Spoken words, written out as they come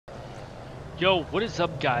Yo, what is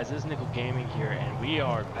up guys? This is Nickel Gaming here, and we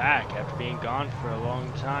are back after being gone for a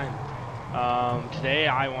long time. Today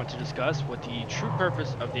I want to discuss what the true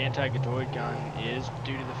purpose of the Anti-Gadoid gun is,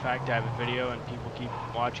 due to the fact I have a video and people keep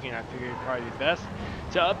watching it. I figured it'd probably be best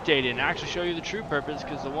to update it and actually show you the true purpose,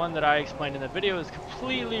 because the one that I explained in the video is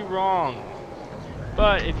completely wrong.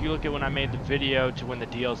 But if you look at when I made the video to when the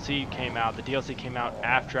DLC came out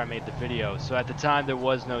after I made the video, so at the time there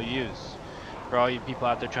was no use. For all you people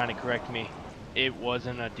out there trying to correct me, it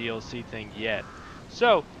wasn't a DLC thing yet.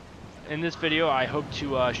 So, in this video, I hope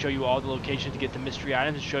to show you all the locations to get the mystery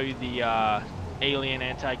items, show you the alien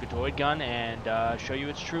anti-Gadoid gun, and show you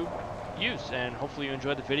its true use. And hopefully you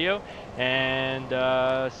enjoyed the video,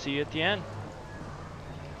 and see you at the end.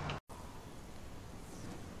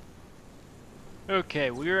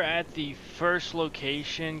 Okay, we're at the first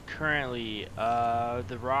location currently.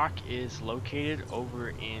 The rock is located over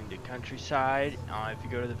in the countryside. If you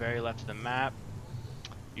go to the very left of the map,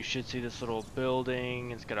 you should see this little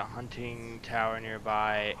building. It's got a hunting tower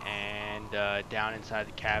nearby, and down inside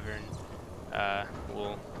the cavern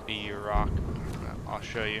will be your rock. I'll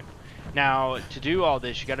show you. Now, to do all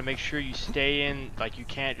this, you got to make sure you stay in. Like, you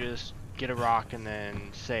can't just get a rock and then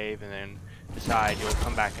save and then decide you'll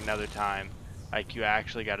come back another time. Like, you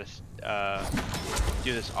actually got to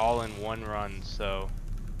do this all in one run, so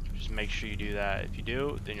just make sure you do that. If you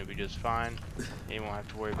do, then you'll be just fine, and you won't have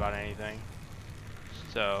to worry about anything.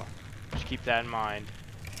 So, just keep that in mind.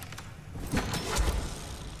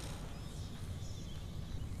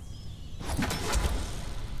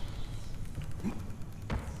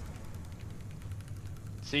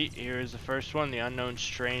 See, here is the first one, the unknown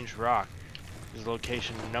strange rock. This is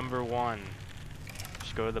location number 1.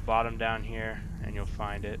 Just go to the bottom down here and you'll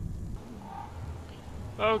find it.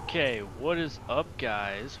 Okay, what is up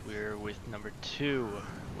guys? We're with number 2,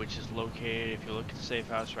 which is located, if you look at the safe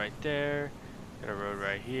house right there, got a road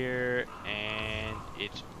right here, and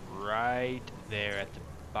it's right there at the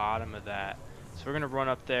bottom of that. So we're gonna run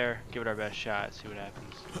up there, give it our best shot, see what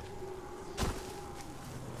happens.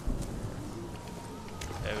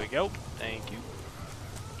 There we go, thank you.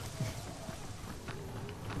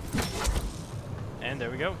 And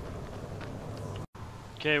there we go.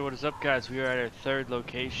 Okay, what is up guys? We are at our third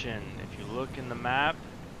location. If you look in the map,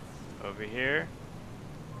 over here,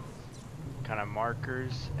 kind of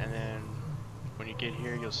markers, and then when you get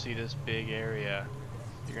here you'll see this big area.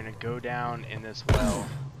 You're gonna go down in this well.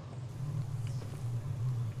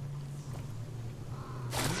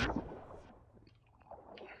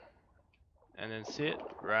 And then see it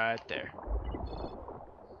right there.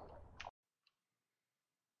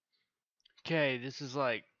 Okay, this is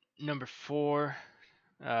like number 4.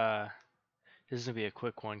 This is gonna be a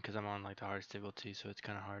quick one because I'm on like the hardest difficulty, so it's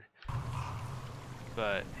kind of hard.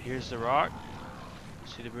 But here's the rock.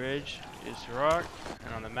 See the bridge? Here's the rock,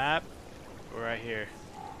 and on the map, we're right here,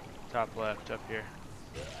 top left, up here.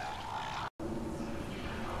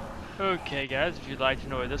 Okay, guys, if you'd like to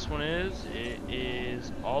know where this one is, it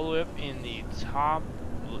is all the way up in the top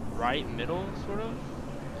right middle, sort of.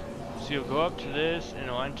 So you'll go up to this, and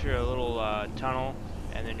you'll enter a little tunnel,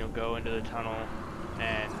 and then you'll go into the tunnel,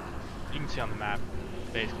 and you can see on the map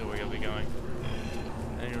basically where you'll be going.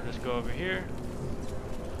 And then you'll just go over here,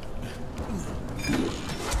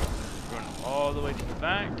 run all the way to the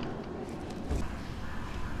back.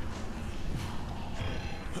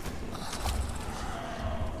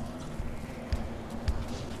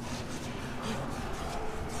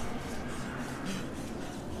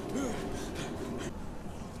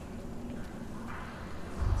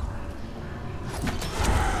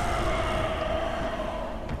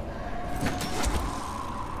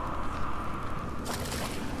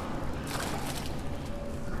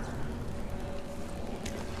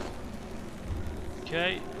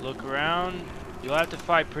 Okay, look around. You'll have to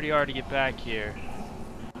fight pretty hard to get back here,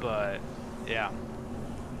 but yeah,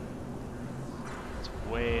 it's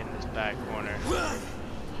way in this back corner.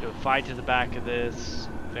 You'll fight to the back of this,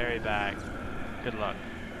 very back. Good luck.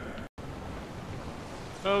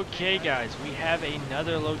 Okay guys, we have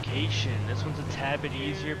another location. This one's a tad bit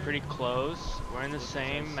easier, pretty close. We're in the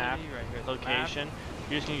same map location.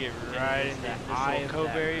 You're just gonna get right in this little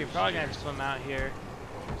cove area. You're probably gonna have to swim out here.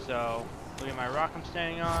 So look at my rock I'm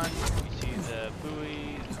standing on. You see the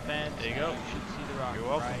buoy, the fence. There you go. You should see the rock. You're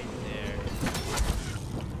welcome. Right there.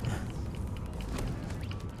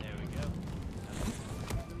 There we go.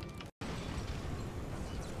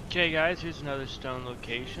 Okay guys, here's another stone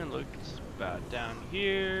location. Look, it's about down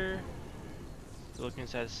here. Look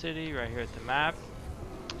inside the city, right here at the map.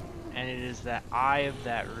 And it is the eye of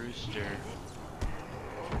that rooster.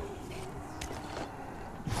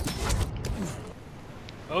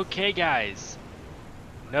 Okay guys,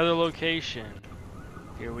 another location.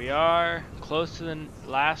 Here we are, close to the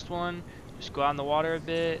last one. Just go out in the water a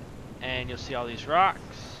bit and you'll see all these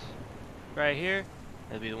rocks right here.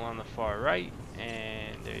 That'll be the one on the far right,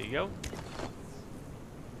 and there you go.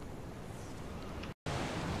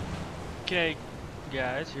 Okay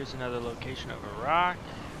guys, here's another location of a rock,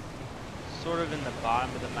 sort of in the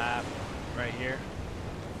bottom of the map right here.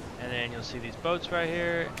 And then you'll see these boats right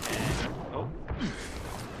here, and oh,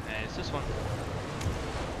 and it's this one.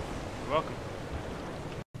 You're welcome.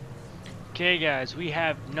 Okay guys, we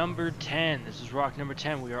have number 10. This is rock number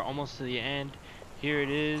 10. We are almost to the end. Here it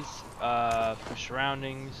is. For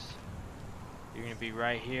surroundings, you're going to be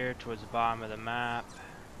right here towards the bottom of the map.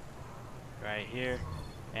 Right here.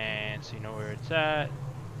 And so you know where it's at.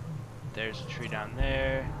 There's a tree down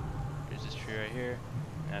there. There's this tree right here.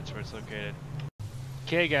 And that's where it's located.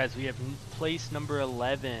 Okay guys, we have place number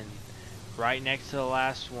 11. Right next to the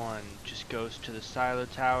last one. Just goes to the silo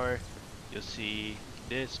tower. You'll see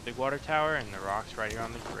this big water tower and the rocks right here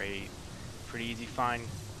on the grate. Pretty easy find.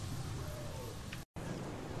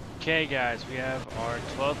 Okay guys, we have our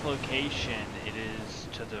 12th location. It is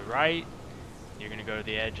to the right. You're going to go to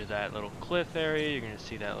the edge of that little cliff area. You're going to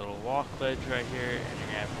see that little walk ledge right here, and you're going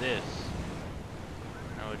to have this.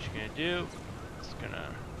 Now what you're going to do, it's going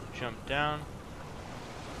to jump down.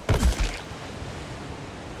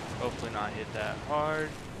 Hopefully not hit that hard.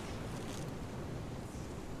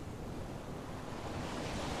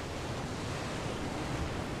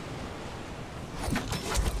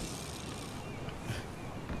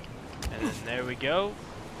 And then there we go.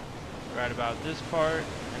 Right about this part,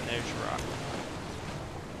 and there's your rock.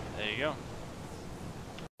 There you go.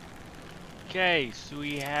 Okay, so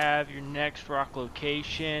we have your next rock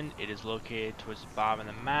location. It is located towards the bottom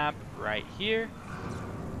of the map, right here.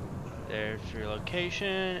 There's your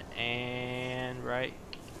location, and right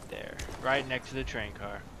there, right next to the train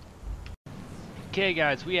car. Okay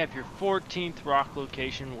guys, we have your 14th rock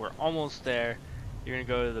location. We're almost there. You're going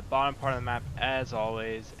to go to the bottom part of the map as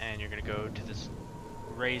always, and you're going to go to this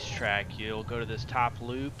racetrack. You'll go to this top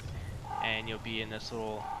loop, and you'll be in this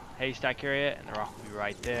little haystack area, and the rock will be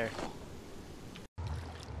right there.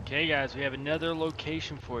 Okay guys, we have another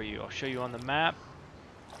location for you. I'll show you on the map.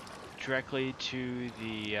 Directly to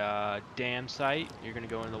the dam site. You're going to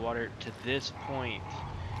go in the water to this point.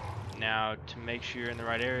 Now, to make sure you're in the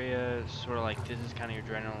right area, sort of like this is kind of your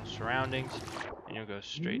general surroundings, and you'll go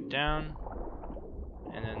straight down,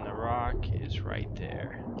 and then the rock is right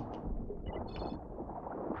there.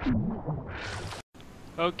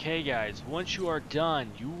 Okay guys, once you are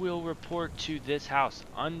done, you will report to this house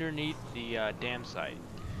underneath the dam site.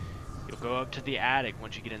 You'll go up to the attic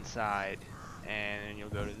once you get inside, and you'll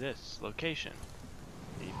go to this location.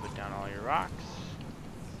 You put down all your rocks.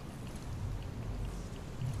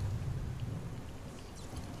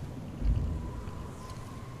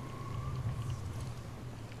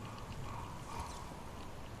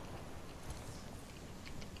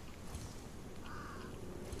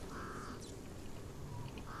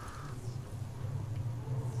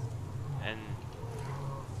 And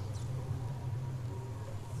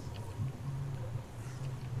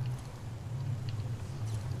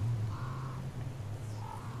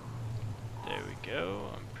there we go.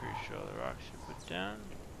 I'm pretty sure the rocks are put down.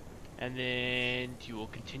 And then you will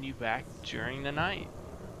continue back during the night.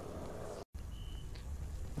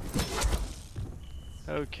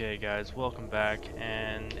 Okay guys, welcome back,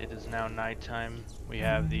 and it is now nighttime. We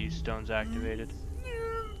have these stones activated.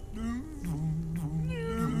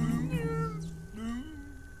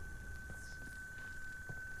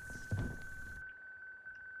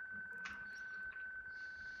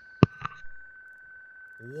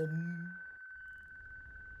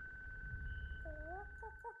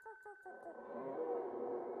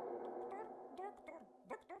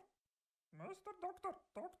 Mr. Doctor,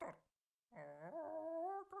 Doctor.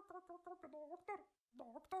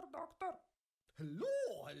 Doctor.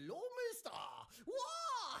 Hello, mister.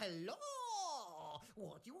 Wow, hello.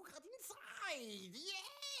 What you got inside?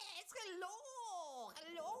 Yes, hello.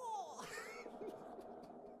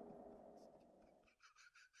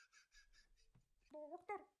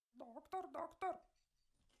 Doctor.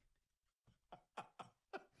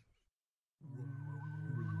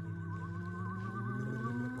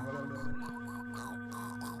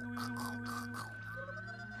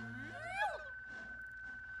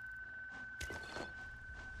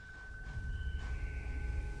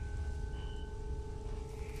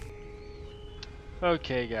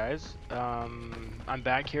 Okay guys, I'm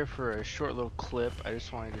back here for a short little clip. I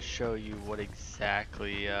just wanted to show you what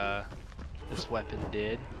exactly this weapon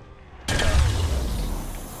did.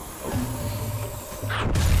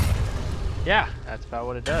 Oh. Yeah, that's about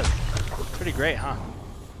what it does. Pretty great, huh?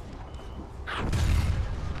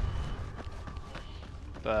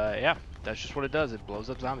 But yeah, that's just what it does. It blows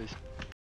up zombies.